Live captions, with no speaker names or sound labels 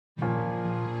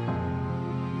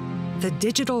The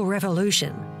digital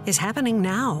revolution is happening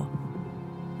now.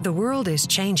 The world is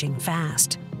changing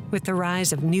fast, with the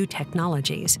rise of new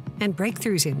technologies and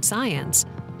breakthroughs in science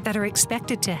that are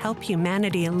expected to help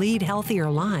humanity lead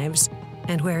healthier lives,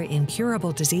 and where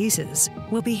incurable diseases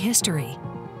will be history.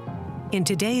 In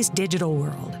today's digital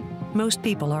world, most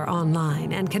people are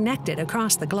online and connected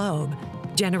across the globe,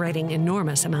 generating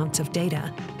enormous amounts of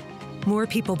data. More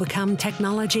people become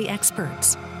technology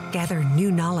experts, gather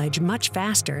new knowledge much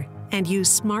faster, and use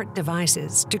smart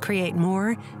devices to create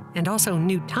more and also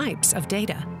new types of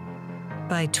data.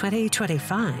 By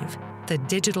 2025, the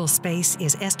digital space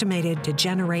is estimated to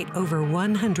generate over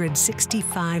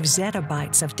 165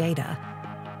 zettabytes of data.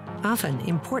 Often,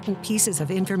 important pieces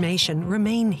of information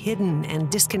remain hidden and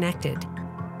disconnected.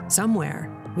 Somewhere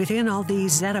within all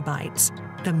these zettabytes,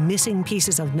 the missing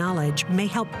pieces of knowledge may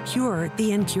help cure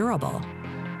the incurable.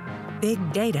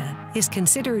 Big data is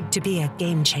considered to be a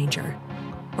game changer.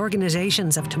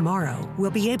 Organizations of tomorrow will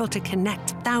be able to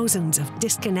connect thousands of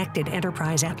disconnected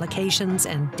enterprise applications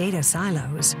and data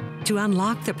silos to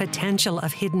unlock the potential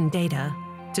of hidden data,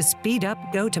 to speed up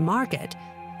go-to-market,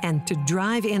 and to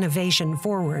drive innovation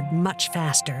forward much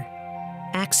faster.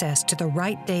 Access to the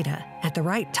right data at the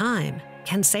right time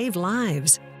can save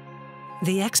lives.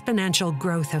 The exponential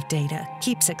growth of data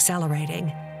keeps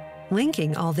accelerating.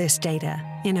 Linking all this data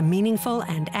in a meaningful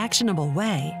and actionable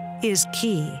way is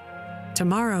key.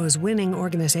 Tomorrow's winning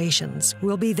organizations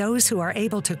will be those who are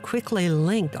able to quickly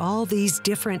link all these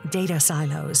different data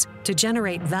silos to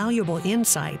generate valuable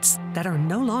insights that are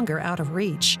no longer out of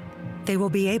reach. They will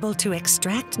be able to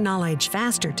extract knowledge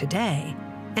faster today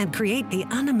and create the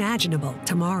unimaginable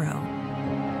tomorrow.